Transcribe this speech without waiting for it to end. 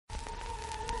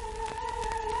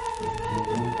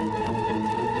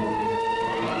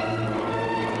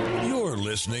You're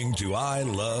listening to I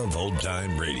Love Old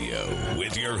Time Radio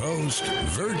with your host,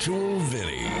 Virtual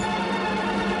Vinny.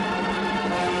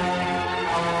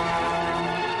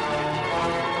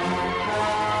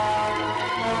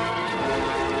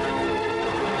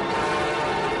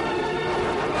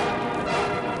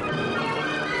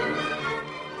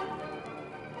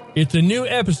 It's a new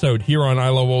episode here on I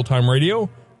Love Old Time Radio.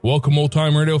 Welcome, Old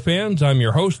Time Radio fans. I'm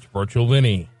your host, Virtual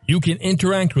Vinny. You can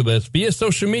interact with us via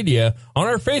social media on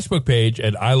our Facebook page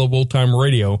at I Love Old Time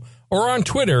Radio or on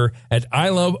Twitter at I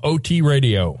Love OT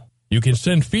Radio. You can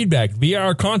send feedback via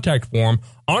our contact form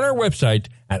on our website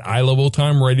at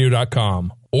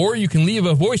iloveoldtimeradio.com, or you can leave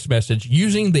a voice message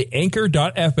using the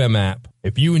Anchor.fm app.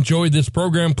 If you enjoyed this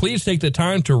program, please take the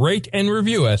time to rate and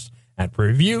review us at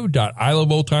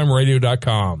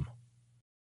review.iloveoldtimeradio.com.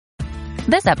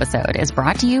 This episode is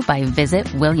brought to you by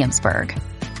Visit Williamsburg.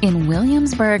 In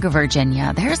Williamsburg,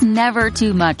 Virginia, there's never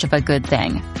too much of a good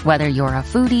thing. Whether you're a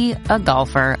foodie, a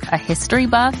golfer, a history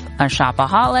buff, a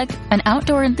shopaholic, an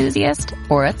outdoor enthusiast,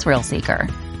 or a thrill seeker,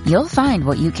 you'll find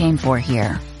what you came for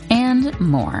here and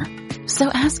more. So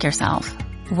ask yourself,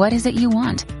 what is it you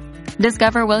want?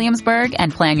 Discover Williamsburg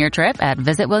and plan your trip at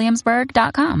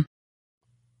visitwilliamsburg.com.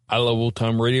 I Love Old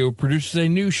Time Radio produces a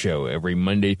new show every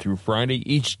Monday through Friday,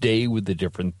 each day with a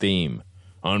different theme.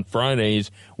 On Fridays,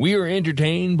 we are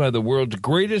entertained by the world's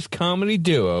greatest comedy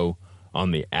duo on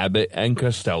the Abbott and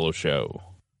Costello Show.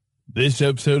 This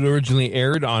episode originally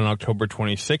aired on October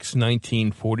 26,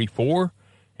 1944,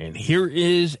 and here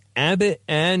is Abbott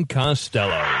and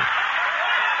Costello.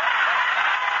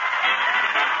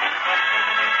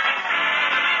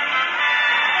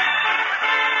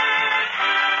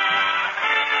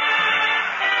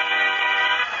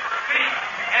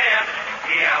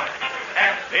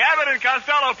 The Abbott and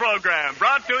Costello program,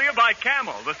 brought to you by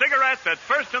Camel, the cigarette that's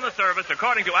first in the service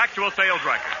according to actual sales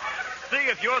records. See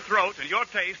if your throat and your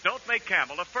taste don't make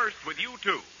Camel a first with you,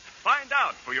 too. Find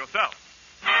out for yourself.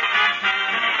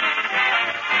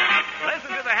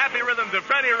 Listen to the happy rhythms of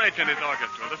Freddie Rich and his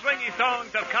orchestra, the swingy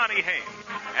songs of Connie Haynes.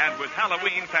 And with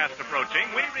Halloween fast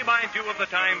approaching, we remind you of the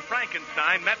time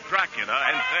Frankenstein met Dracula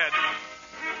and said,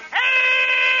 "Hey!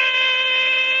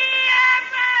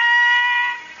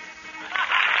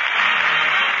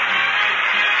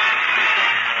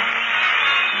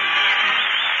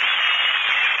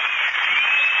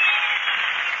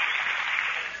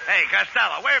 Hey,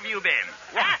 Costello, where have you been?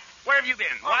 What? Where have you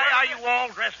been? Why are you all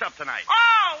dressed up tonight?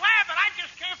 Oh, Abbott, I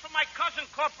just came from my cousin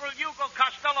Corporal Hugo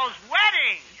Costello's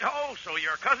wedding. Oh, so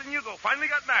your cousin Hugo finally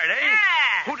got married, eh?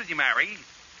 Yeah. Who did he marry?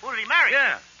 Who did he marry?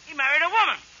 Yeah. He married a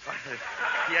woman.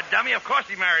 You dummy, of course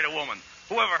he married a woman.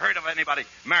 Who ever heard of anybody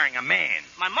marrying a man?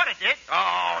 My mother did.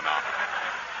 Oh, no.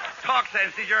 Talk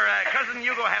sense. Did your cousin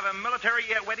Hugo have a military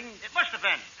wedding? It must have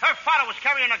been. Her father was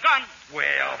carrying a gun.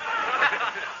 Well.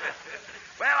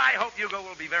 Well, I hope Hugo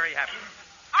will be very happy.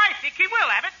 I think he will,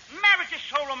 Abbott. Marriage is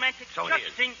so romantic. So it Just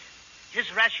is. think, his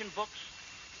ration books,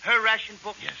 her ration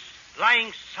books, Yes. lying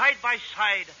side by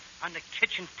side on the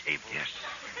kitchen table. Yes.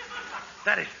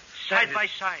 That is. Side by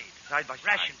side. Side by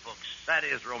side. Ration books. That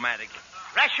is romantic.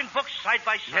 Ration books side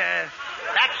by side. Yes.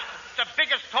 That's the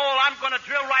biggest hole I'm going to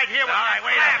drill right here with All right, that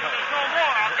wait a clamp. minute. There's no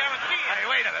more, I'll guarantee it. Hey,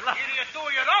 wait a minute. Look. Either you do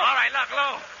or you don't. All right, look,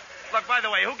 Look, by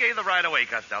the way, who gave the bride away,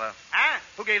 Costello? Huh?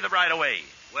 Who gave the bride away?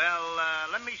 Well,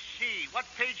 let me see. What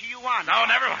page are you on? No,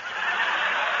 never mind.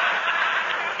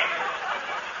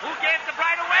 Who gave the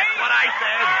bride away? That's what I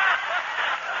said.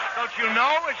 Don't you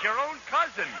know? It's your own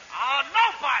cousin. Oh,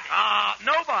 nobody.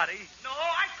 Nobody. No,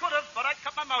 I could have, but I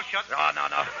cut my mouth shut. Oh, no.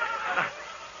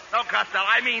 No, Costello.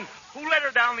 I mean, who led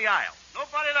her down the aisle?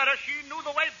 Nobody let her. She knew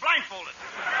the way blindfolded.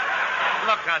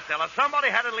 Look, Costello, somebody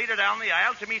had to lead her down the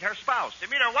aisle to meet her spouse. To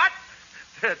meet her what?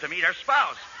 To meet her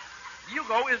spouse.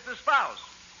 Hugo is the spouse.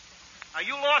 Are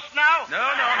you lost now? No.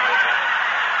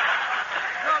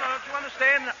 No, don't you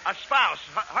understand? A spouse.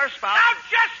 Her spouse. Now,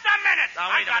 just a minute. Now,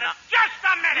 wait a I got minute. it. Just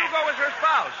a minute. Hugo is her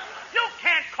spouse. You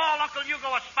can't call Uncle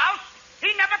Hugo a spouse. He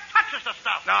never touches the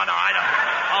stuff. No, I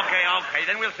don't. Okay.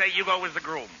 Then we'll say Hugo was the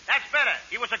groom. That's better.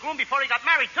 He was a groom before he got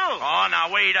married, too. Oh,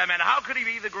 now, wait a minute. How could he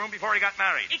be the groom before he got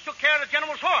married? He took care of the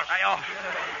general's horse. Well,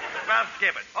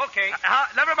 skip it. Okay.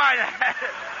 Never mind.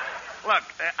 Look,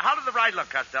 how did the bride look,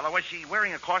 Costello? Was she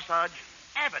wearing a corsage?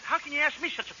 Abbott, how can you ask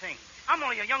me such a thing? I'm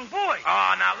only a young boy.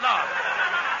 Oh, now, look.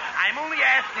 I'm only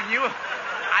asking you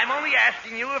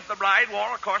if the bride wore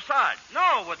a corsage.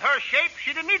 No, with her shape,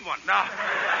 she didn't need one. No.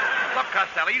 Look,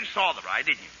 Costello, you saw the bride,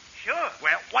 didn't you? Sure.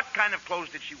 Well, what kind of clothes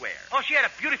did she wear? Oh, she had a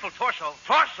beautiful torso.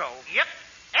 Torso? Yep.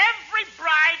 Every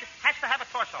bride has to have a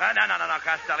torso. No,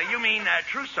 Costello. You mean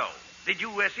trousseau. Did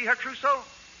you see her trousseau?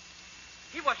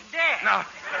 He wasn't there. No.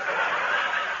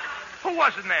 Who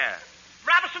wasn't there?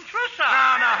 Robinson Trousseau.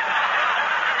 No.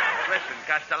 Listen,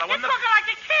 Costello, You're talking like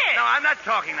a kid. No, I'm not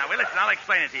talking now. Well, listen, I'll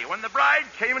explain it to you. When the bride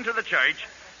came into the church,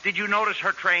 did you notice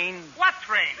her train? What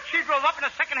train? She drove up in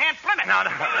a second-hand Plymouth. No.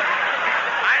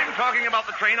 I'm talking about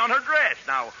the train on her dress.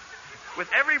 Now, with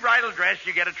every bridal dress,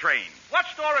 you get a train. What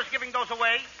store is giving those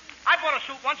away? I bought a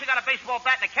suit once. I got a baseball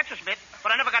bat and a catcher's mitt,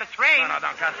 but I never got a train. No,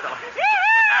 Costello.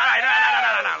 All right,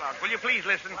 no. Look, will you please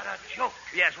listen? What a joke.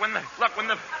 Yes, when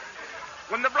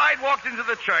the bride walked into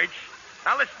the church.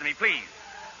 Now listen to me, please.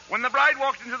 When the bride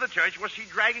walked into the church, was she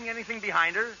dragging anything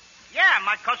behind her? Yeah,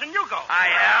 my cousin Hugo.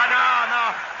 No.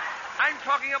 I'm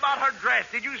talking about her dress.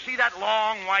 Did you see that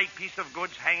long white piece of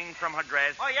goods hanging from her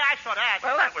dress? Oh, yeah, I saw that.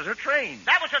 Well, that was her train.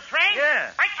 That was her train?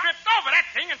 Yeah. I tripped over that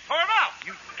thing and tore it off.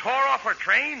 You tore off her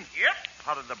train? Yep.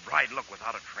 How did the bride look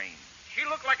without a train? She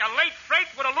looked like a late freight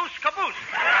with a loose caboose.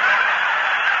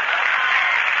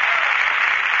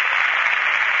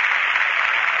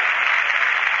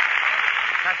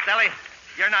 Costello,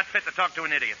 you're not fit to talk to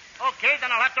an idiot. Okay, then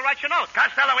I'll have to write you a note.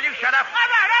 Costello, will you shut up? All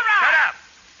right. Shut up.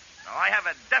 Now, I have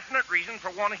a definite reason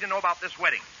for wanting to know about this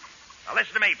wedding. Now,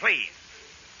 listen to me, please.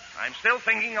 I'm still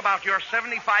thinking about your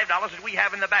 $75 that we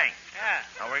have in the bank. Yeah.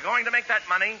 Now, we're going to make that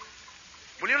money.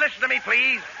 Will you listen to me,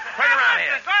 please? Turn around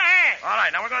here. Go ahead. All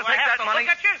right, now we're going to Do I take have that to money.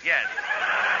 look at you? Yes.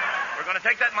 We're going to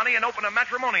take that money and open a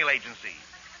matrimonial agency.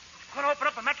 Going to open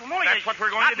up a matrimonial That's what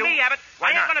we're going not to do. Not me, Abbott.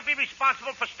 Why I ain't not? going to be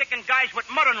responsible for sticking guys with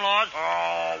mother-in-laws.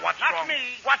 Oh, what's Not wrong? me.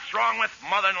 What's wrong with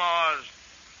mother-in-laws?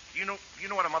 You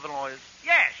know what a mother-in-law is?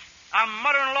 Yes. A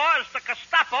mother-in-law is the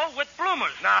Gestapo with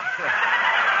bloomers. No.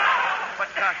 But,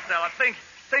 Costello, think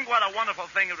what a wonderful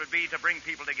thing it would be to bring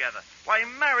people together. Why,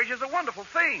 marriage is a wonderful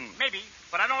thing. Maybe,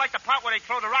 but I don't like the part where they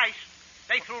throw the rice.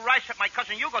 They threw rice at my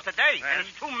cousin Hugo today, and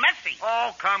it's too messy.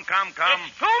 Oh, come.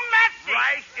 It's too messy.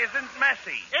 Rice isn't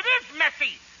messy. It is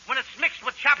messy when it's mixed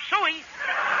with chop suey.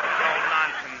 Oh,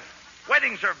 nonsense.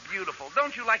 Weddings are beautiful.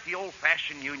 Don't you like the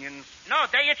old-fashioned unions? No,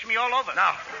 they itch me all over.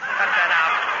 No, cut that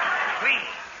out. Please.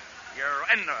 Your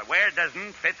underwear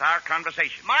doesn't fit our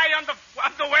conversation. My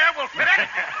underwear will fit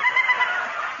anything.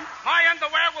 My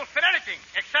underwear will fit anything,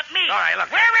 except me. All right,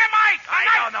 look. Where am I?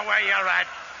 I don't know where you're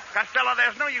at. Costello,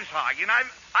 there's no use arguing.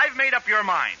 I've made up your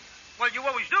mind. Well, you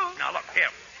always do. Now, look, here.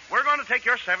 We're going to take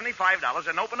your $75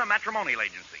 and open a matrimonial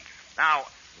agency. Now,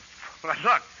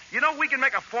 look, you know we can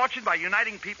make a fortune by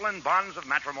uniting people in bonds of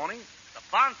matrimony? The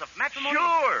bonds of matrimony?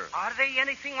 Sure. Are they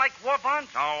anything like war bonds?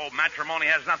 No, matrimony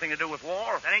has nothing to do with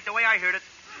war. That ain't the way I heard it.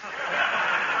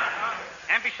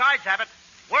 And besides, Abbott,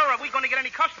 where are we going to get any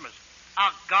customers? A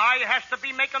guy has to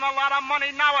be making a lot of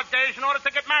money nowadays in order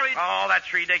to get married. Oh, that's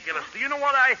ridiculous. Do you know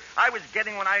what I was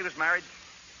getting when I was married?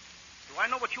 Do I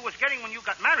know what you was getting when you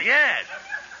got married? Yes.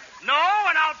 No,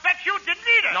 and I'll bet you didn't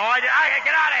either. No, I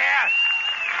get out of here.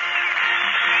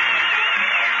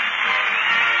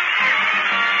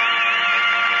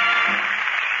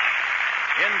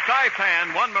 In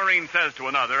Saipan, one Marine says to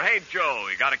another, "Hey, Joe,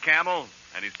 you got a camel?"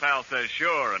 And his pal says,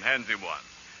 "Sure," and hands him one.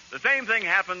 The same thing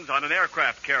happens on an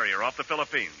aircraft carrier off the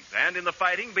Philippines and in the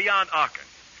fighting beyond Aachen.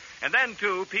 And then,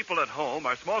 too, people at home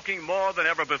are smoking more than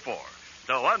ever before.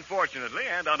 So, unfortunately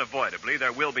and unavoidably,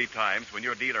 there will be times when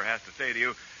your dealer has to say to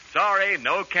you, "Sorry,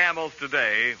 no Camels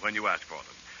today," when you ask for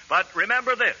them. But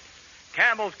remember this.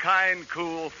 Camel's kind,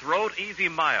 cool, throat-easy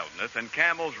mildness and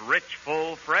Camel's rich,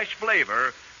 full, fresh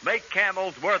flavor make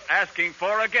Camels worth asking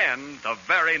for again the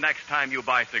very next time you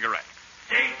buy cigarettes.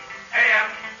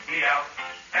 C-A-M-E-L.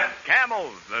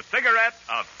 Camels, the cigarette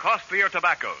of costlier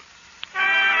tobaccos.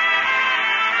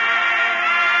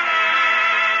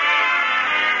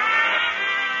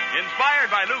 Inspired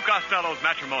by Lou Costello's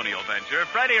matrimonial venture,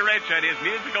 Freddie Rich and his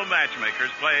musical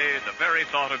matchmakers play The Very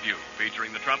Thought of You,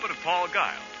 featuring the trumpet of Paul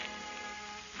Giles.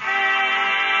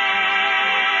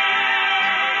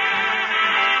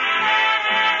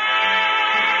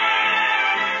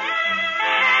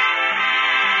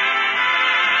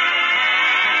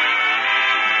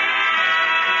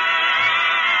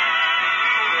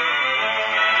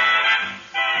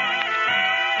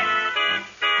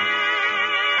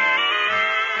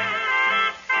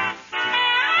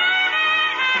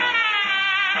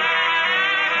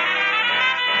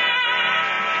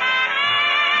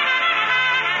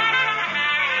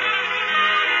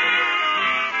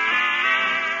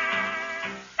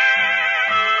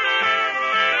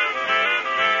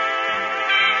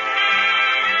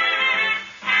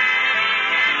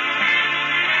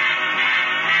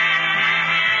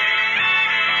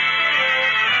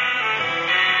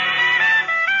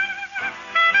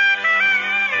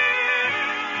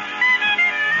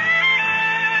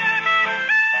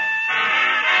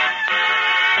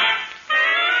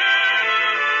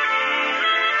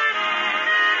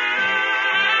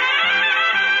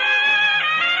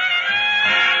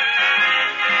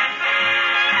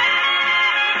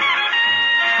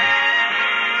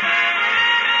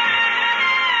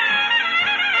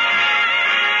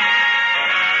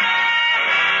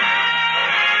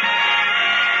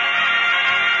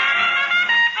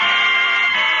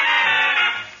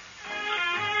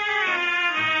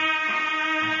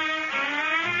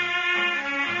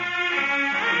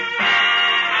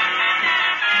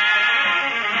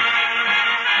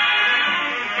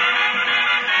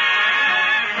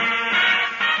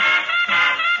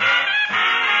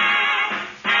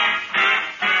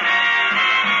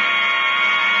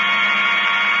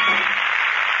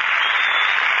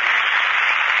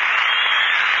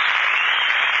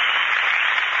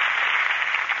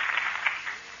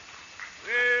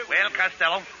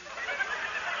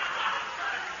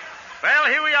 Well,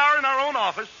 here we are in our own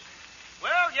office.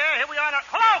 Well, yeah, here we are.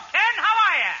 Hello, Ken. How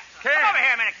are you? Ken. Come over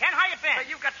here a minute, Ken. How you been? Hey,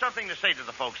 you've got something to say to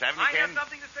the folks, haven't you, I Ken? have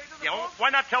something to say to the Yeah, folks? why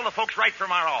not tell the folks right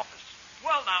from our office?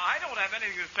 Well, now, I don't have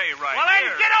anything to say right Well, then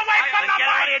here. get away from the What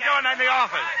are you mic. doing in the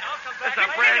office? I'll come This back.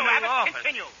 is a brand new Abbott, office.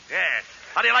 Continue. Yes.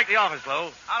 How do you like the office, Lou?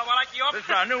 How do I like the office?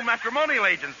 This is our new matrimonial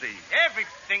agency.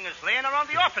 Everything is laying around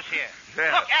the office here.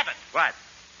 Yeah. Look, Abbott, What?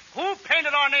 who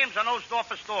painted our names on those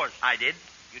office doors? I did.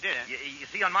 You did, huh? You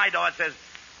see, on my door it says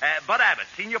Bud Abbott,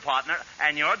 senior partner,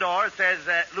 and your door it says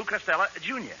Lou Costello,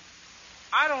 junior.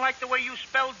 I don't like the way you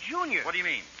spell junior. What do you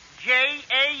mean? Janitor.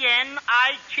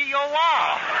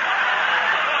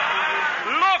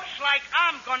 Looks like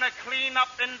I'm gonna clean up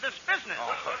in this business.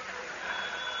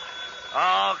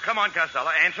 Oh, come on, Costello.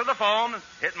 Answer the phone.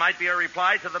 It might be a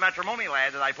reply to the matrimonial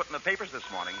ad that I put in the papers this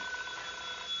morning.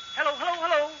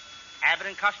 Hello. Abbott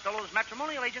and Costello's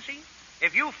matrimonial agency.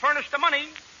 If you furnish the money,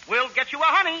 we'll get you a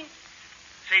honey.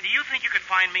 Say, do you think you could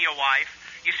find me a wife?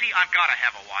 You see, I've got to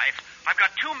have a wife. I've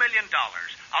got $2 million.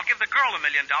 I'll give the girl $1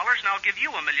 million, and I'll give you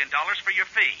 $1 million for your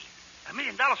fee. $1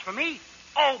 million for me?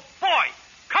 Oh, boy.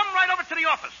 Come right over to the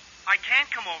office. I can't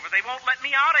come over. They won't let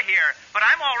me out of here. But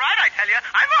I'm all right, I tell you.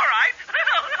 I'm all right.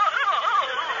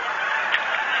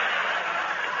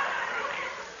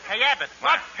 Hey, Abbott,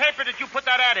 what paper did you put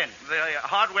that ad in? The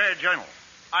Hardware Journal.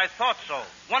 I thought so.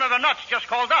 One of the nuts just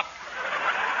called up.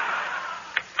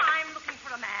 I'm looking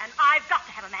for a man. I've got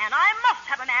to have a man. I must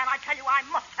have a man. I tell you, I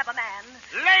must have a man.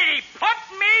 Lady, put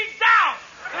me down!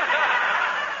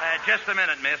 Just a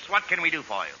minute, miss. What can we do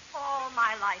for you? All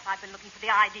my life I've been looking for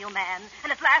the ideal man,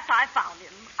 and at last I found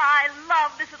him. I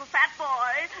love this little fat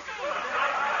boy.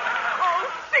 Oh,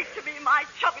 speak to me, my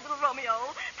chubby little Romeo.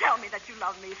 Tell me that you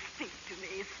love me. Speak to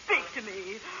me. Speak to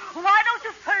me. Why don't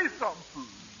you say something?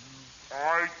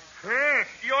 I can't.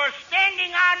 You're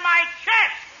standing on my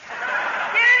chest!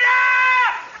 Get it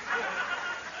up!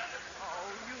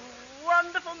 Oh, you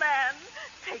wonderful man.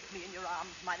 Take me in your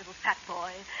arms, my little fat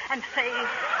boy, and say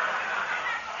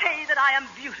that I am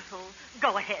beautiful.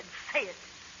 Go ahead, say it.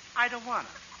 I don't want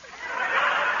to.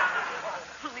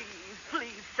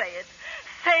 Please say it.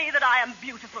 Say that I am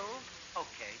beautiful.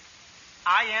 Okay.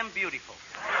 I am beautiful.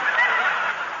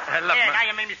 Look, Yeah, now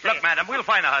you made me say look, it. madam, we'll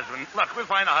find a husband. Look, we'll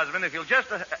find a husband if you'll just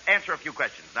answer a few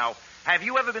questions. Now, have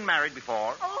you ever been married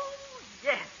before? Oh,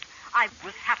 yes. I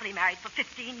was happily married for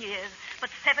 15 years, but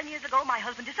 7 years ago my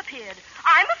husband disappeared.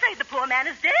 I'm afraid the poor man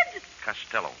is dead.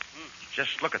 Costello,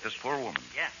 just look at this poor woman.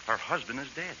 Yeah. Her husband is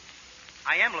dead.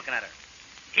 I am looking at her.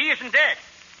 He isn't dead.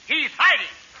 He's hiding.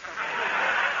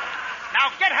 Now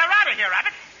get her out of here,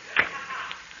 Abbott.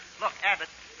 Look, Abbott,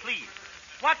 please.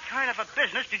 What kind of a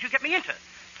business did you get me into?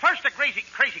 First a crazy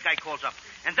guy calls up,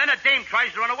 and then a dame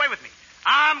tries to run away with me.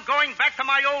 I'm going back to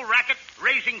my old racket,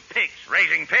 raising pigs.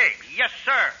 Raising pigs? Yes,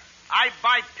 sir. I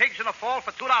buy pigs in the fall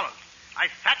for $2. I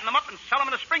fatten them up and sell them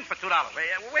in the spring for $2.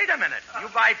 Wait a minute. You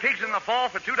buy pigs in the fall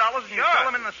for $2 and you Sure. sell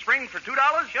them in the spring for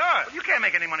 $2? Sure. Well, you can't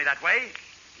make any money that way.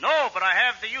 No, but I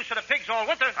have the use of the pigs all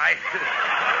winter.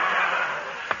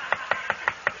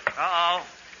 Uh-oh.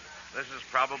 This is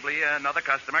probably another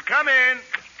customer. Come in.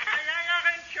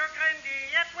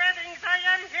 At weddings I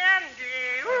am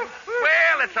handy.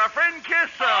 Well, it's our friend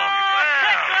Kissel.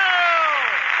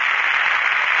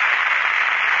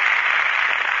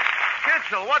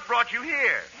 Kissel, what brought you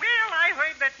here? Well, I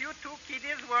heard that you two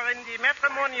kiddies were in the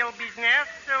matrimonial business,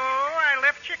 so I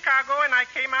left Chicago and I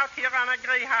came out here on a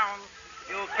Greyhound.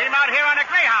 You came out here on a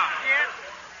Greyhound? Yes.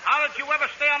 How did you ever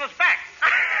stay on his back?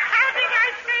 How did I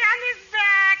stay on his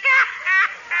back?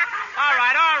 All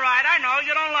right. I know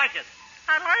you don't like it.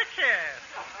 I like it.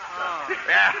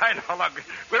 Yeah, I know. Look,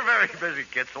 we're very busy,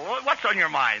 Kitzel. What's on your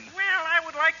mind? Well, I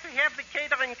would like to have the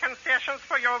catering concessions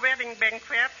for your wedding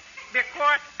banquet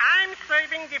because I'm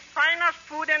serving the finest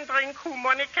food and drink who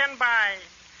money can buy.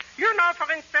 You know,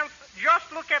 for instance,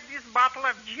 just look at this bottle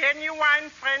of genuine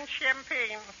French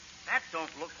champagne. That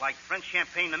don't look like French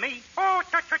champagne to me. Oh,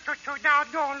 now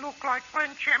don't look like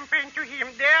French champagne to him.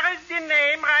 There is the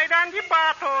name right on the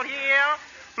bottle here.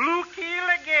 Lucky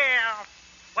Laguerre.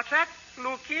 What's that?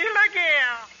 Lucky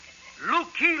Laguerre.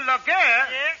 Lucky Laguerre?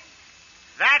 Yes.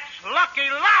 That's Lucky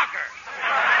Lager.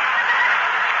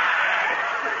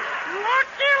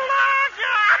 Lucky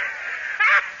Lager.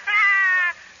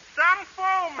 Some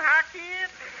foam, huh, kid?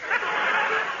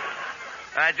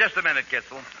 Just a minute,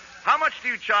 Kitzel. How much do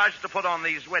you charge to put on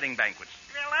these wedding banquets?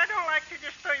 Well, I don't like to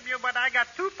disturb you, but I got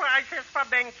two prices for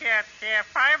banquets here,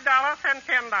 $5 and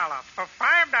 $10. For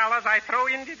 $5, I throw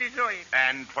in the dessert.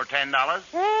 And for $10?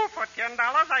 Oh, for $10,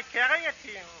 I carry it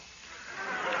in.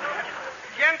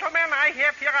 Gentlemen, I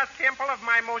have here a sample of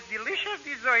my most delicious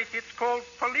dessert. It's called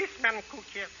policeman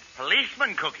cookies.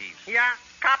 Policeman cookies. Yeah,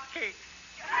 cupcakes.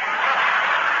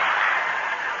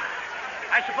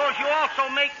 I suppose you also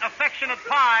make affectionate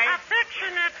pie.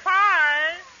 Affectionate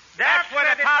pie? That's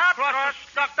where the top crust is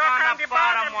stuck on the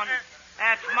bottom one.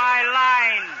 That's my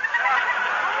line.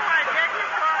 Oh, I beg your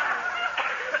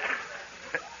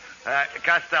pardon.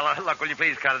 Costello, look, will you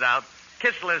please cut it out?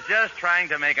 Kissel is just trying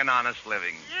to make an honest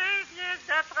living. Yes,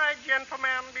 that's right,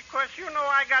 gentlemen, because you know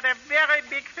I got a very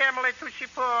big family to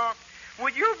support.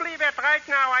 Would you believe that right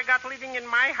now I got living in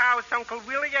my house Uncle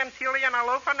Willie and Tilly and a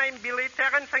loafer named Billy,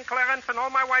 Terrence and Clarence, and all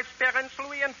my wife's parents,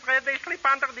 Louie and Fred. They sleep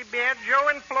under the bed,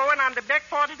 Joe and Flo, and on the back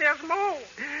porch there's Moo.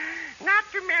 Not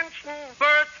to mention...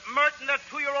 Bert, Merton, that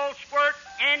 2-year-old squirt,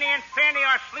 Annie and Fanny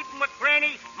are sleeping with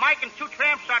Granny, Mike and 2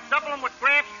 tramps are doubling with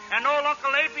Gramps, and old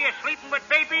Uncle Abe is sleeping with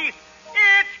Baby.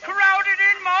 It's crowded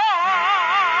in my...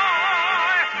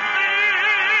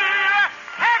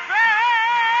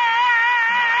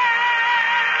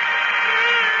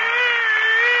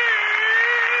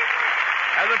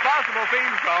 As a possible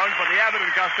theme song for the Abbott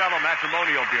and Costello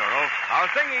Matrimonial Bureau, our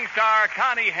singing star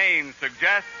Connie Haynes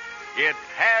suggests It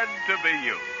Had to Be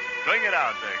You. Sing it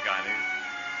out there, Connie.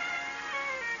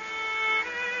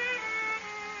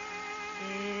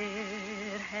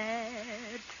 It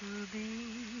had to be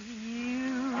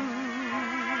you.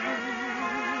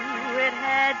 It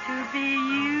had to be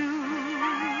you.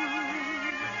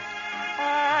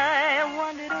 I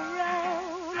wandered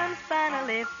around and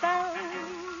finally found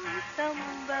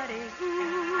somebody who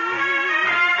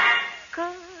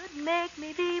could make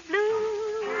me be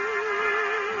blue,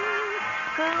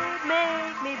 could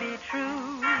make me be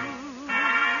true,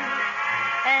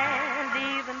 and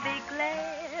even be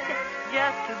glad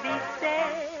just to be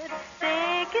sad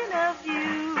thinking of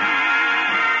you.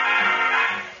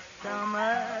 Some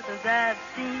others I've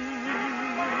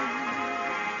seen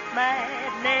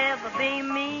might never be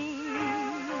mean,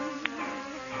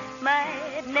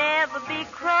 might never be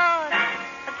cross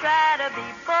or try to be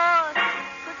boss,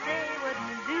 but they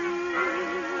wouldn't do.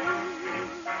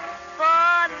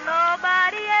 For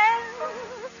nobody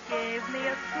else gave me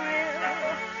a thrill.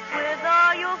 With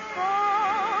all your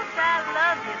faults, I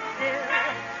love you still.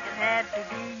 It had to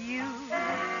be you,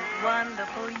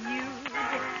 wonderful you.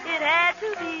 It had to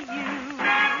be you.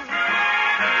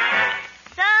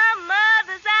 Some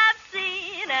others I've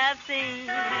seen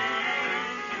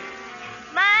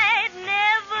might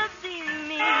never be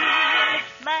mean,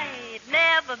 might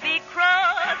never be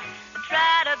cross,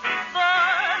 try to be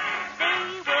boss, they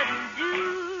wouldn't do.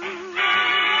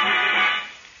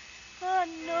 For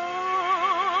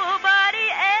nobody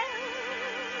else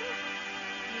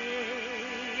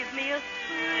gave me a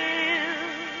thrill.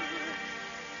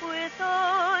 With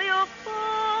all your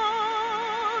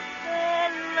faults, I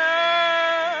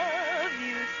love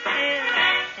you still.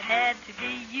 It had to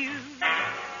be you,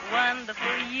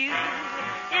 wonderful you.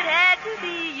 It had to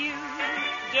be you.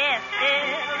 Yes,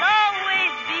 it'll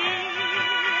always be.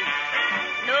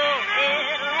 No,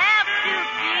 it'll have to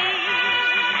be.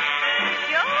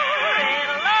 Sure,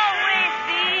 it'll always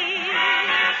be.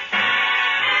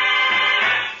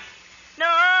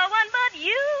 No one but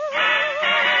you.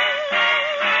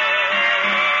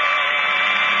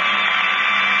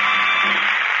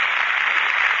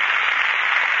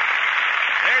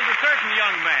 There's a certain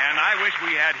young man I wish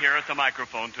we had here at the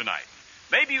microphone tonight.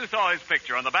 Maybe you saw his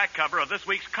picture on the back cover of this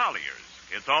week's Collier's.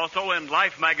 It's also in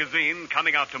Life magazine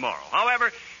coming out tomorrow.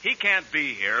 However, he can't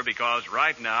be here because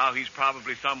right now he's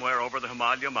probably somewhere over the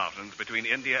Himalaya Mountains between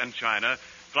India and China,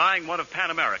 flying one of Pan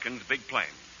American's big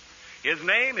planes. His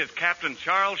name is Captain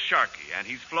Charles Sharkey, and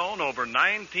he's flown over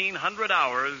 1,900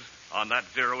 hours on that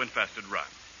zero-infested run.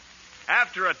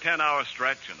 After a 10-hour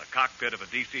stretch in the cockpit of a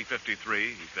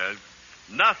DC-53, he says,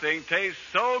 nothing tastes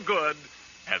so good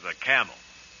as a Camel.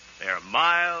 They're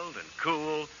mild and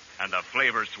cool, and the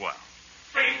flavor's swell.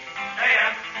 C-A-M-E-L-S.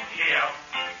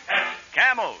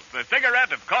 Camels, the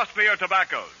cigarette of costlier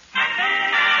tobaccos.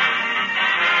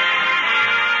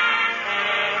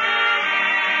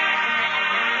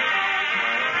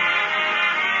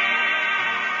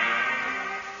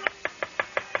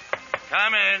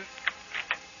 Come in.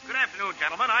 Good afternoon,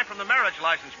 gentlemen. I'm from the Marriage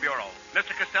License Bureau.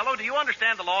 Mr. Costello, do you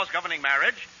understand the laws governing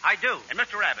marriage? I do. And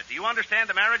Mr. Abbott, do you understand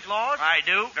the marriage laws? I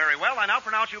do. Very well. I now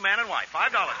pronounce you man and wife.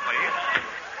 $5, please.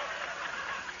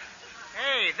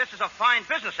 Hey, this is a fine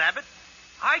business, Abbott.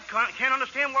 I can't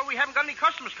understand why we haven't got any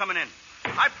customers coming in.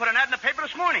 I put an ad in the paper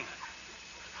this morning.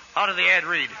 How did the ad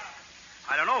read?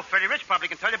 I don't know. Freddie Rich probably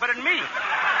can tell you better than me.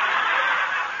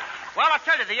 Well, I'll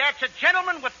tell you. The ad said,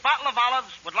 gentleman with bottle of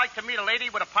olives would like to meet a lady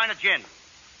with a pint of gin.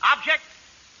 Object,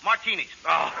 martinis.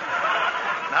 Oh.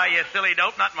 Now, you silly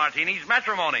dope, not martinis,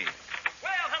 matrimony.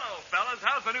 Well, hello, fellas.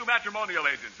 How's How's the new matrimonial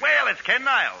agency? Well, it's Ken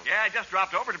Niles. Yeah, I just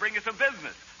dropped over to bring you some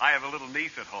business. I have a little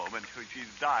niece at home, and she's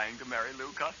dying to marry Lou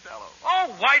Costello.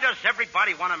 Oh, why does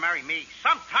everybody want to marry me?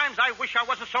 Sometimes I wish I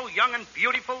wasn't so young and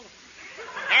beautiful.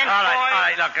 And All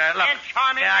right, look. And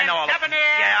charming. Yeah, I know all and of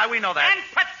debonair. Yeah, we know that. And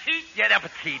petite. Yeah, they're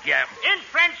petite, yeah. In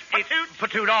French, patoot.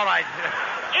 Patoot, all right.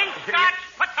 In Scotch,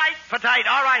 petite. Petite,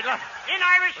 all right, look. In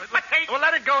Irish, petite. Well,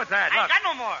 let it go at that. I Look. ain't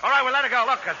got no more. All right, well, let it go.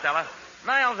 Look, Costello.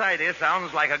 Niles' idea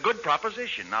sounds like a good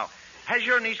proposition. Now, has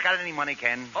your niece got any money,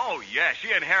 Ken? Oh, yes.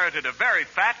 She inherited a very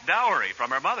fat dowry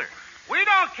from her mother. We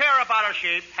don't care about her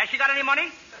sheep. Has she got any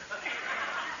money?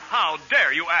 How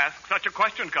dare you ask such a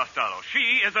question, Costello?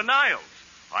 She is a Niles.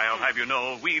 I'll have you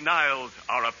know, we Niles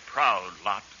are a proud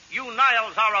lot. You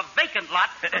Niles are a vacant lot.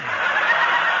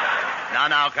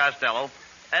 Now, Costello.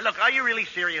 Look, are you really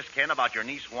serious, Ken, about your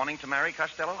niece wanting to marry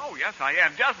Costello? Oh, yes, I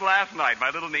am. Just last night, my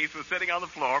little niece was sitting on the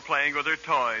floor playing with her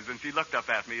toys, and she looked up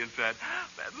at me and said,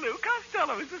 "That Lou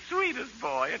Costello is the sweetest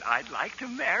boy, and I'd like to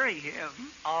marry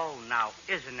him." Oh, now,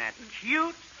 isn't that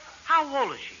cute? How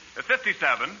old is she?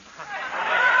 57.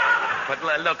 But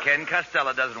look, Ken,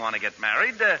 Costello doesn't want to get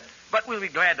married, but we'll be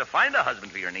glad to find a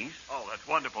husband for your niece. Oh, that's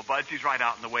wonderful, Bud. She's right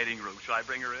out in the waiting room. Shall I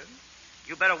bring her in?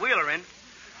 You better wheel her in.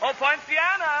 Oh,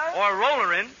 Poinciana! Or roll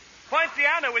her in.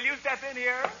 Poinciana, will you step in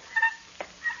here?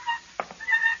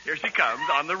 Here she comes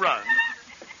on the run.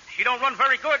 She don't run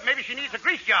very good. Maybe she needs a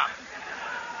grease job.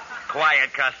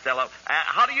 Quiet, Costello.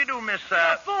 How do you do, Miss...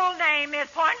 Your full name is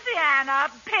Poinciana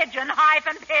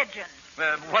Pigeon-Pigeon.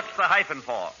 What's the hyphen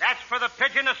for? That's for the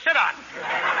pigeon to sit on.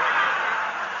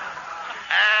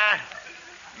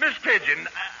 Miss Pigeon,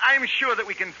 I'm sure that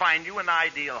we can find you an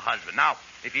ideal husband. Now,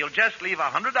 if you'll just leave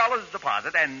 $100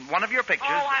 deposit and one of your pictures...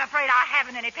 Oh, I'm afraid I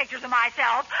haven't any pictures of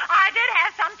myself. I did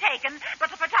have some taken,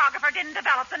 but the photographer didn't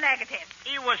develop the negatives.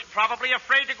 He was probably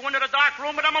afraid to go into the dark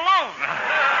room with them alone.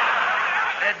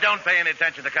 Don't pay any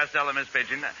attention to Costello, Miss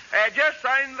Pigeon. Just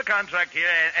sign the contract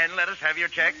here and let us have your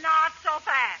check. Not so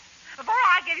fast. Before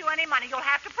I give you any money, you'll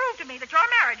have to prove to me that your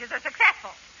marriages are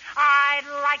successful. I'd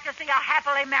like to see a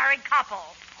happily married couple.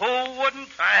 Who wouldn't?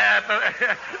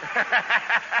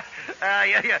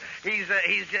 Yeah. He's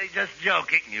just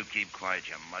joking. You keep quiet,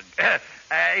 you mug.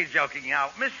 He's joking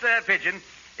now. Miss Pigeon,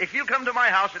 if you come to my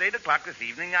house at 8 o'clock this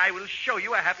evening, I will show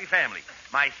you a happy family.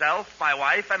 Myself, my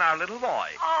wife, and our little boy.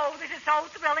 Oh, this is so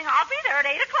thrilling. I'll be there at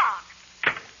 8 o'clock.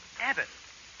 Abbott,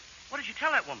 what did you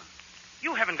tell that woman?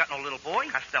 You haven't got no little boy.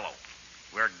 Costello,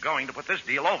 we're going to put this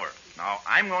deal over. Now,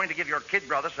 I'm going to give your kid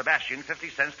brother, Sebastian, 50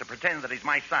 cents to pretend that he's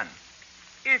my son.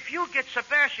 If you get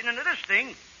Sebastian into this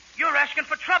thing, you're asking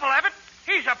for trouble, Abbott.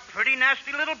 He's a pretty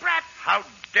nasty little brat. How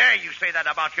dare you say that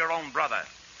about your own brother?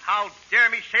 How dare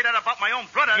me say that about my own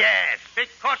brother? Yes.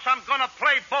 Because I'm going to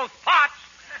play both parts.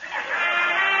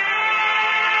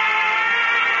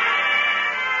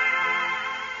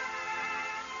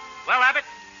 Well, Abbott,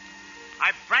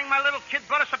 I bring my little kid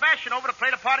brother Sebastian over to play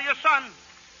the part of your son.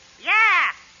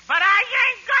 Yeah, but I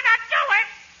ain't gonna do it.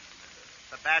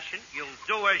 Sebastian, you'll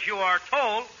do as you are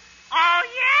told. Oh,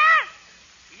 yeah?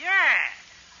 Yeah.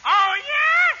 Oh,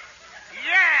 yeah?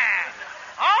 Yeah.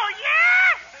 Oh,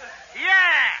 yeah?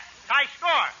 Yeah. Tie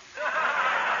score.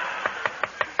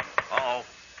 Uh-oh.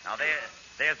 Now,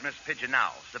 there's Miss Pigeon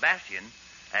now. Sebastian,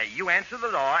 you answer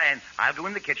the door, and I'll go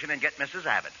in the kitchen and get Mrs.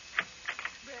 Abbott.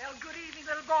 Well, good evening,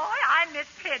 little boy. I'm Miss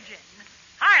Pigeon.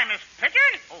 Hi, Miss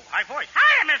Pigeon. Oh, high voice.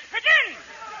 Hi, Miss Pigeon.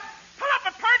 Pull up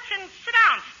a perch and sit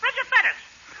down. Spread your feathers.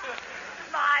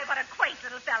 My, what a quaint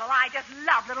little fellow. I just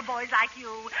love little boys like you.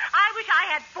 I wish I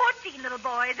had 14 little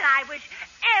boys, and I wish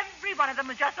every one of them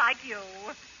was just like you.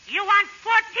 You want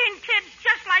 14 kids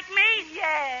just like me?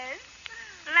 Yes.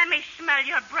 Let me smell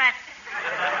your breath.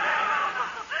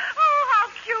 Oh, how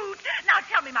cute. Now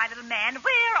tell me, my little man,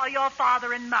 where are your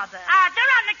father and mother?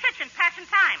 They're out in the kitchen passing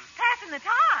time. Passing the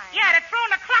time? Yeah, they're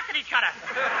throwing the clock at each other.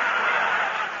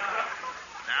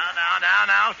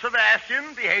 Now,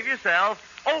 Sebastian, behave yourself.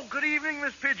 Oh, good evening,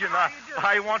 Miss Pigeon. How do you do?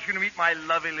 I want you to meet my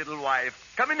lovely little wife.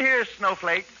 Come in here,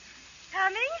 Snowflake.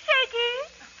 Coming, Shaky.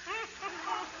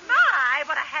 My,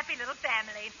 what a happy little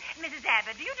family. Mrs.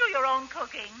 Abbott, do you do your own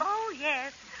cooking? Oh,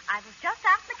 yes. I was just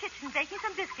out in the kitchen baking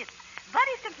some biscuits.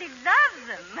 Buddy simply loves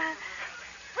them.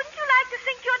 Wouldn't you like to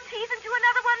sink your teeth into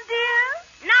another one, dear?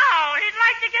 No, he'd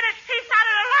like to get his teeth out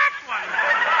of the last one.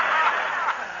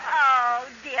 Oh,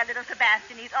 dear little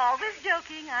Sebastian. He's always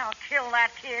joking. I'll kill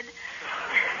that kid.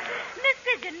 Miss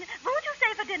Pigeon, won't you say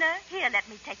ready for dinner. Here, let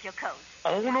me take your coat.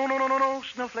 Oh, no,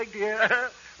 Snowflake, dear.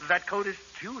 That coat is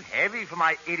too heavy for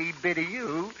my itty-bitty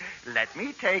you. Let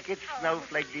me take it,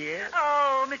 Snowflake, dear.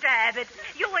 Oh, Mr. Abbott,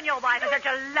 you and your wife are such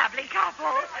a lovely couple.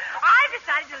 I've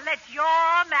decided to let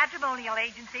your matrimonial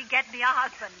agency get me a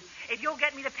husband. If you'll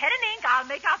get me the pen and ink, I'll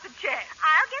make out the check.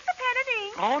 I'll get the pen and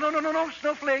ink. Oh, no,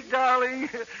 Snowflake, darling.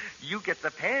 You get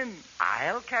the pen.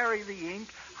 I'll carry the ink.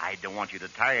 I don't want you to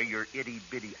tire your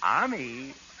itty-bitty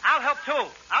army. I'll help, too.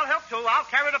 I'll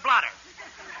carry the blotter.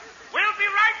 We'll be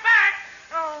right back.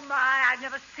 Oh, my, I've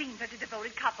never seen such a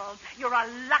devoted couple. You're a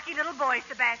lucky little boy,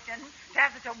 Sebastian, to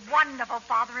have such a wonderful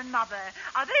father and mother.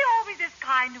 Are they always this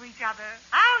kind to each other?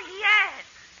 Oh, yes.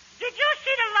 Did you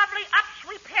see the lovely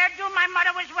upsweep hairdo my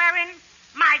mother was wearing?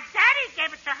 My daddy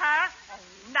gave it to her. Oh,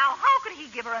 now, how could he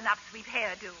give her an upsweep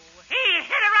hairdo? He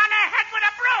hit her on the head with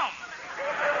a broom.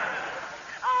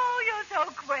 Oh, you're so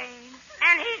quaint.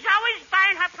 And he's always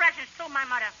buying her presents, too, my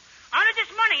mother. Only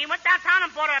this morning he went downtown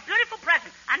and bought her a beautiful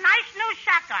present, a nice new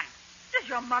shotgun. Does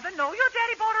your mother know your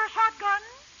daddy bought her a shotgun?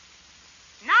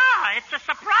 No, it's a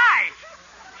surprise.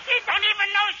 She don't even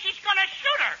know she's going to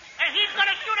shoot her, and he's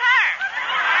going to shoot her.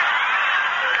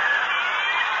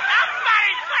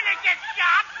 Somebody's going to get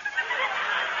shot.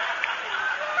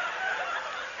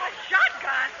 A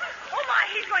shotgun? Oh, my,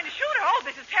 he's going to shoot her. Oh,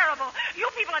 this is terrible. You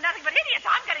people are nothing but idiots.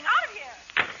 I'm getting out of here.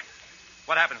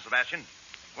 What happened, Sebastian?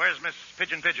 Where's Miss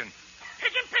Pigeon? Pigeon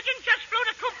just flew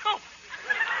to Coop.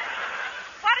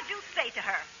 What did you say to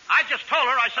her? I just told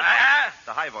her, I said...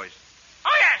 The high voice.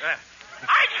 Oh, yes.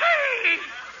 I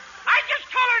just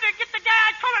told her to get the guy.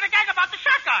 I told her to gag about the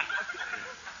shotgun.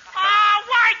 Oh,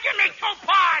 why give me 2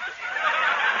 parts?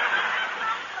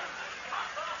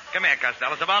 Come here,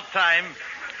 Costello. It's about time.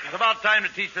 It's about time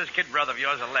to teach this kid brother of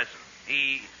yours a lesson.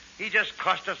 He just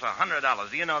cost us $100.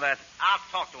 Do you know that? I'll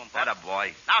talk to him, Bud. That a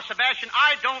boy. Now, Sebastian,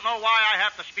 I don't know why I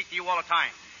have to speak to you all the time.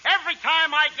 Every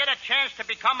time I get a chance to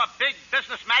become a big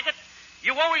business maggot,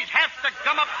 you always have to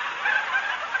gum up...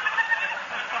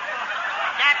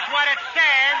 That's what it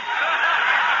says.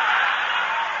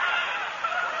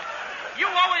 You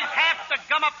always have to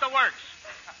gum up the works.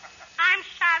 I'm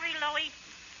sorry, Louie.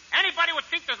 Anybody would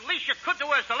think the least you could do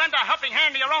is to lend a helping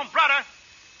hand to your own brother.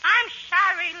 I'm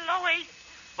sorry, Louie.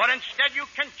 But instead you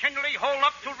continually hold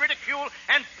up to ridicule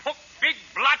and poke big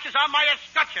blotches on my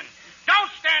escutcheon. Don't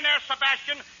stand there,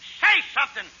 Sebastian. Say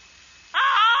something.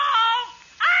 Oh,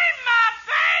 I'm a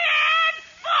bad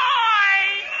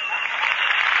boy.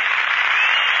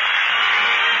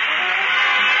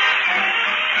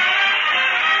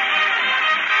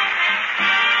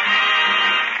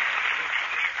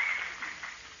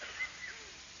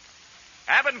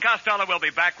 Abbott and Costello will be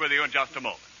back with you in just a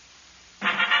moment.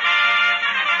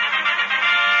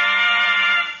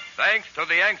 Thanks to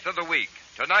the Yanks of the Week.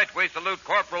 Tonight we salute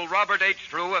Corporal Robert H.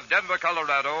 True of Denver,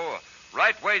 Colorado,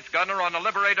 right waist gunner on a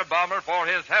Liberator bomber for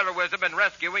his heroism in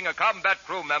rescuing a combat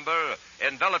crew member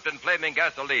enveloped in flaming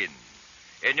gasoline.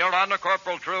 In your honor,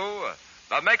 Corporal True,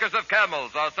 the makers of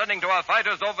Camels are sending to our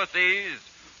fighters overseas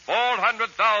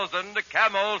 400,000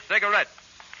 Camel cigarettes.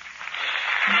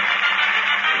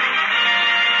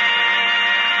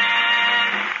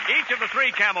 Each of the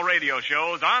 3 Camel radio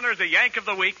shows honors a Yank of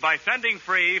the Week by sending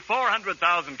free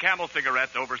 400,000 Camel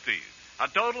cigarettes overseas. A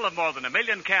total of more than 1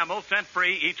 million Camels sent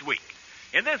free each week.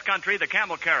 In this country, the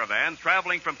Camel caravans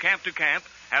traveling from camp to camp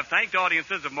have thanked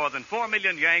audiences of more than 4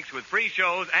 million Yanks with free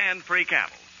shows and free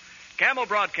Camels. Camel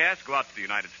broadcasts go out to the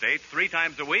United States 3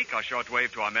 times a week, our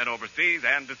shortwave to our men overseas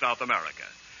and to South America.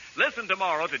 Listen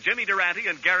tomorrow to Jimmy Durante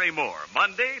and Gary Moore.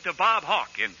 Monday to Bob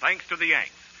Hawke in Thanks to the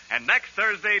Yanks. And next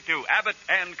Thursday to Abbott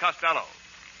and Costello.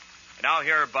 And now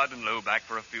here are Bud and Lou back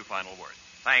for a few final words.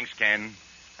 Thanks, Ken.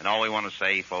 And all we want to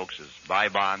say, folks, is buy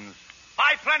bonds.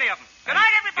 Buy plenty of them. Good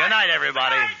night, everybody. Good night,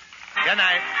 everybody. Good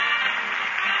night.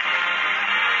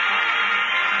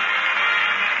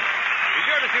 Be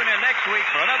sure to tune in next week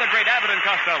for another great Abbott and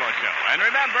Costello show. And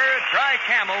remember, try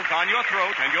Camels on your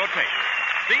throat and your taste.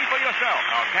 See for yourself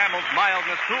how Camel's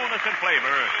mildness, coolness, and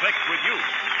flavor click with you.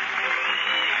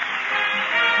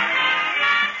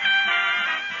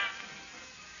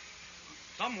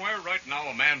 Somewhere right now,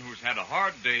 a man who's had a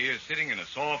hard day is sitting in a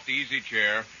soft, easy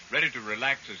chair, ready to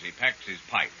relax as he packs his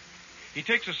pipe. He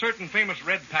takes a certain famous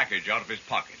red package out of his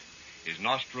pocket. His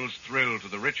nostrils thrill to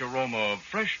the rich aroma of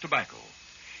fresh tobacco.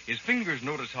 His fingers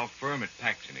notice how firm it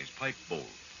packs in his pipe bowl.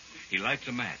 He lights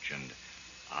a match and,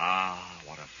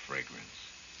 what a fragrance.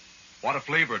 What a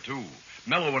flavor, too.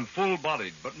 Mellow and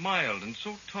full-bodied, but mild and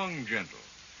so tongue-gentle.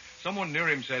 Someone near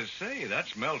him says, "Say, that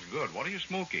smells good. What are you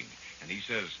smoking?" And he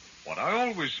says, "What I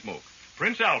always smoke,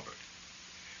 Prince Albert."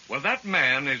 Well, that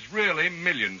man is really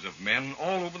millions of men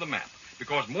all over the map,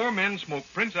 because more men smoke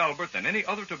Prince Albert than any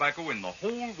other tobacco in the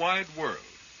whole wide world.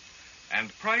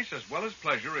 And price as well as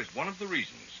pleasure is one of the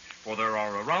reasons, for there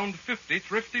are around 50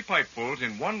 thrifty pipefulls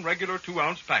in one regular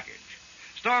 2-ounce package.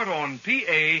 Start on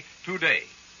PA today.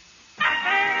 The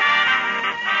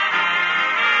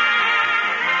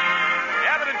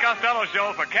Abbott and Costello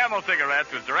Show for Camel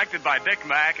Cigarettes was directed by Dick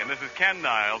Mack, and this is Ken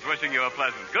Niles wishing you a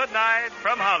pleasant good night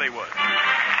from Hollywood.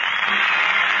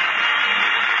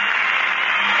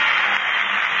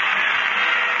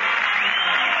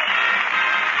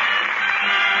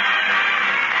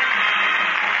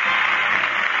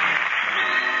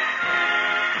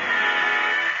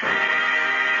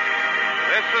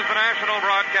 This is the National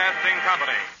Broadcasting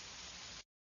Company.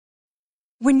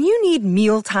 When you need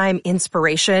mealtime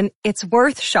inspiration, it's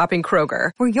worth shopping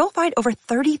Kroger, where you'll find over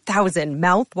 30,000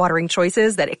 mouth-watering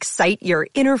choices that excite your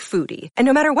inner foodie. And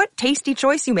no matter what tasty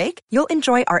choice you make, you'll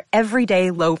enjoy our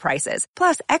everyday low prices,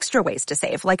 plus extra ways to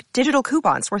save, like digital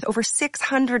coupons worth over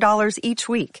 $600 each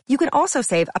week. You can also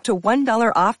save up to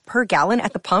 $1 off per gallon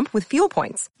at the pump with fuel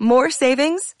points. More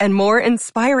savings and more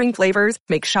inspiring flavors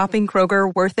make shopping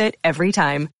Kroger worth it every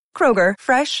time. Kroger,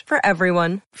 fresh for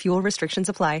everyone. Fuel restrictions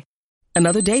apply.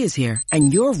 Another day is here,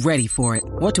 and you're ready for it.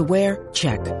 What to wear?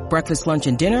 Check. Breakfast, lunch,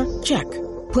 and dinner? Check.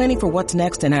 Planning for what's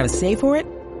next and how to save for it?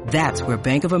 That's where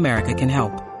Bank of America can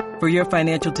help. For your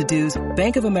financial to-dos,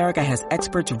 Bank of America has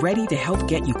experts ready to help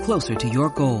get you closer to your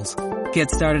goals.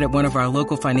 Get started at one of our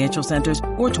local financial centers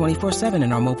or 24/7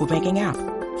 in our mobile banking app.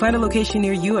 Find a location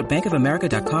near you at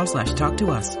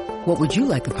bankofamerica.com/talktous. What would you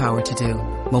like the power to do?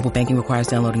 Mobile banking requires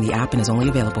downloading the app and is only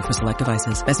available for select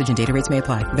devices. Message and data rates may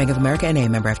apply. Bank of America N.A.,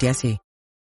 member FDIC.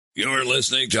 You're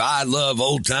listening to I Love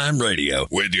Old Time Radio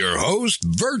with your host,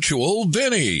 Virtual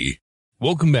Vinny.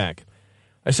 Welcome back.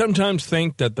 I sometimes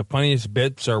think that the funniest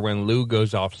bits are when Lou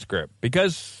goes off script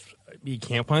because he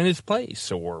can't find his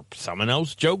place, or someone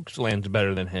else's jokes lands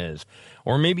better than his,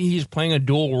 or maybe he's playing a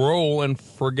dual role and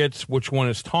forgets which one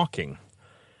is talking.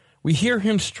 We hear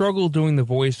him struggle doing the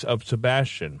voice of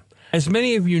Sebastian. As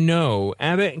many of you know,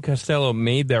 Abbott and Costello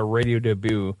made their radio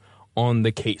debut on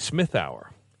the Kate Smith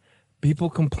Hour.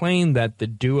 People complained that the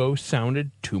duo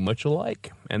sounded too much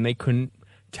alike, and they couldn't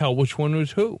tell which one was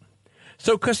who.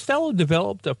 So Costello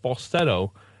developed a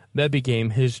falsetto that became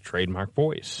his trademark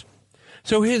voice.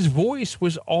 So his voice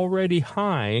was already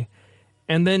high,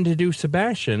 and then to do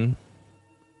Sebastian,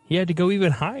 he had to go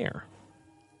even higher.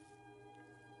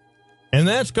 And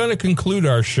that's going to conclude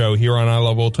our show here on I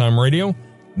Love Old Time Radio.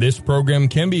 This program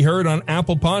can be heard on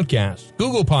Apple Podcasts,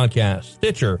 Google Podcasts,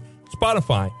 Stitcher,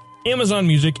 Spotify, Amazon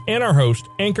Music, and our host,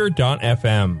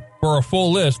 Anchor.fm. For a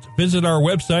full list, visit our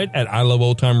website at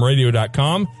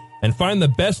iloveoldtimeradio.com and find the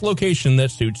best location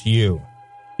that suits you.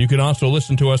 You can also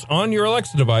listen to us on your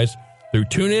Alexa device through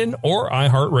TuneIn or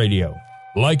iHeartRadio.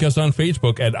 Like us on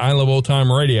Facebook at I Love Old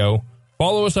Time Radio.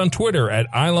 Follow us on Twitter at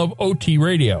I Love OT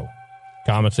Radio.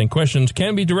 Comments and questions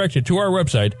can be directed to our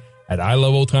website at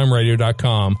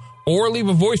iloveoldtimeradio.com or leave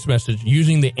a voice message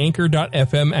using the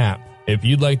Anchor.fm app. If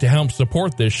you'd like to help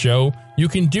support this show, you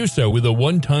can do so with a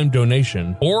one-time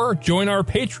donation or join our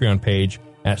Patreon page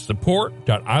at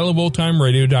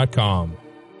support.iloveoldtimeradio.com.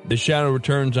 The Shadow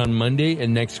returns on Monday,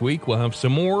 and next week we'll have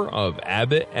some more of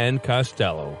Abbott and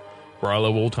Costello. For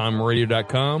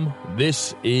iloveoldtimeradio.com,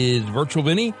 this is Virtual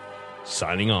Vinny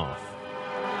signing off.